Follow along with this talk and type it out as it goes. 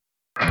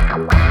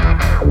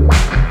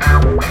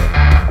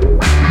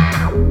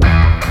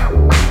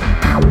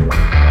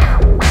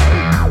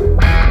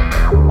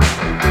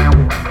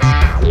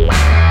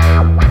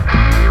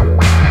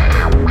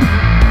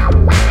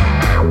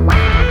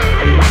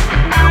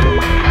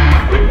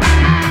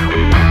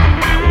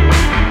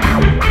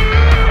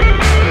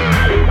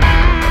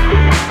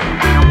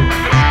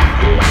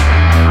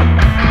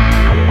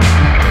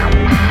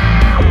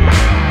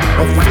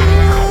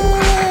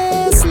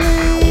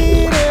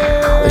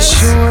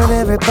Showing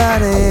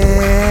everybody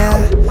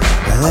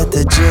that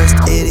they're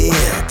just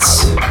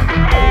idiots.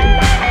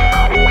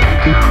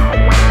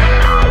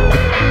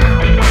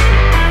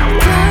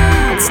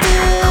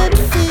 Constant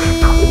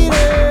feeders.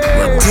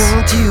 Why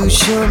don't you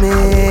show me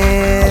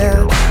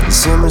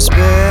some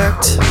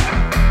respect?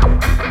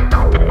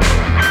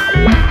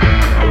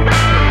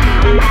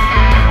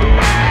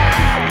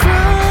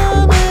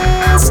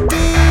 Promise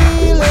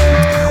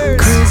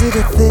dealers. Crazy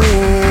to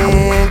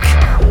think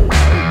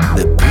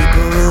that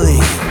people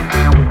believe.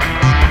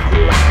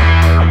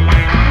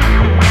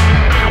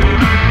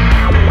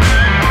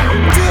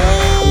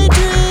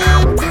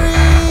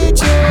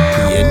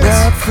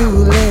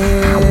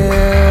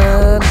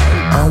 Fooling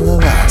all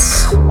of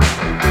us.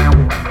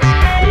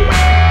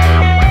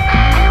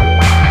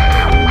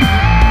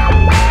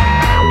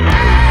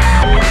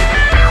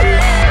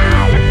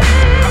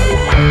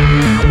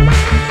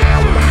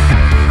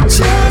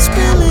 Just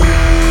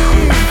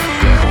believe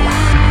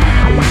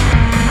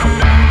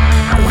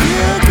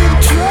you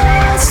can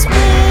trust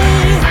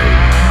me.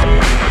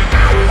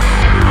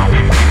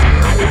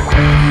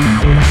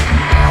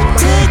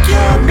 Take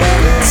your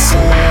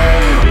medicine.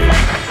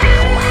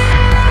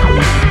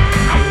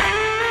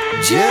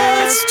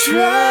 Just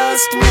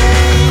trust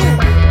me.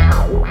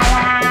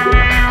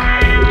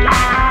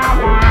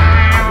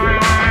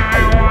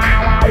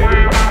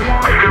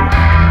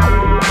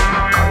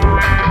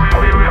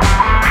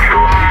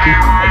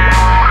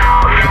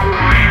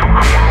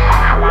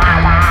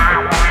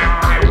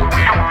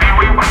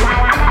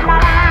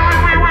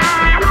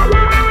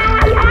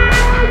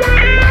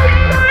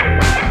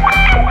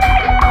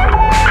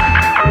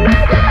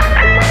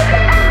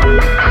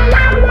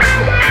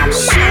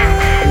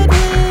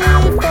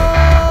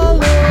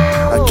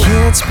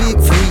 Speak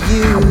for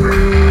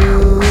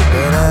you,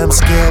 but I'm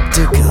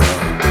skeptical.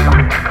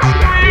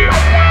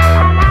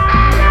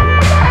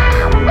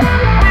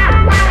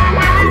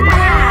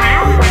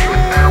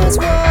 Always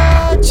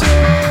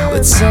watching,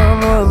 but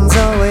someone's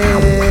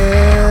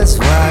always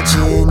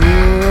watching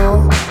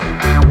you.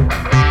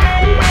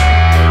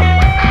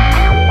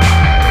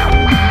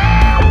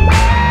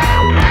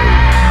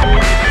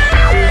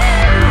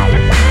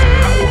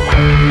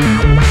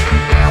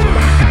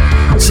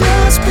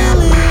 Just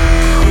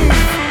believe.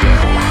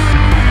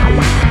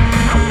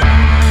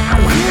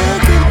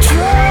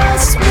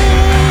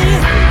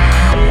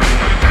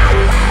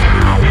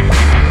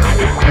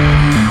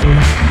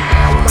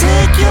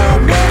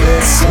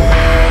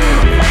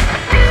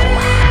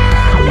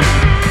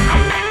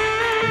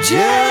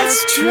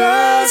 Just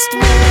trust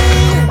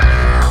me.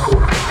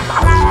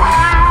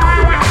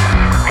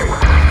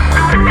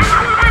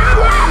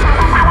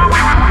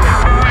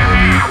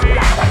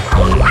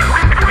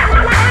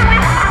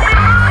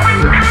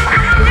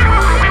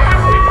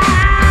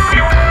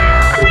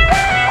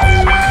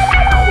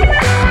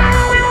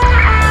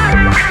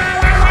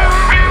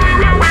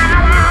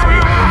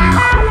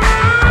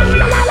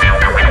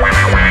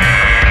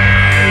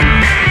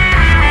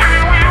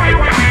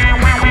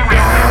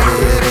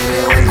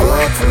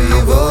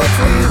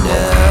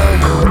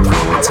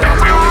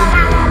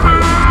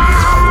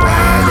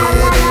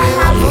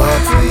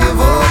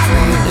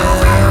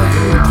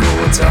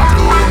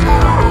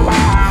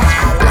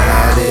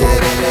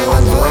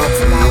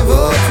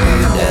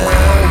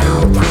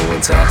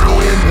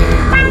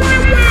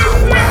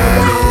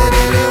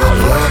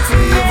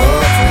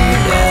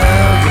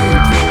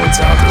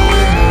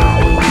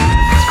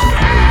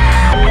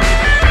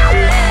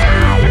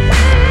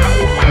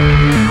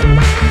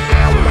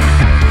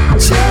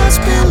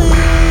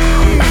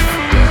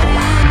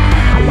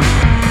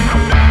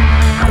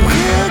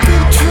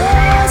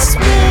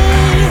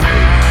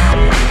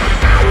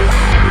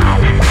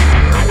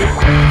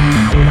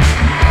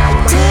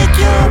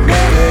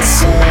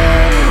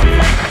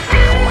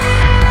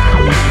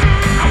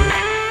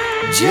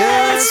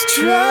 Just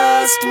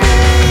trust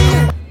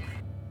me.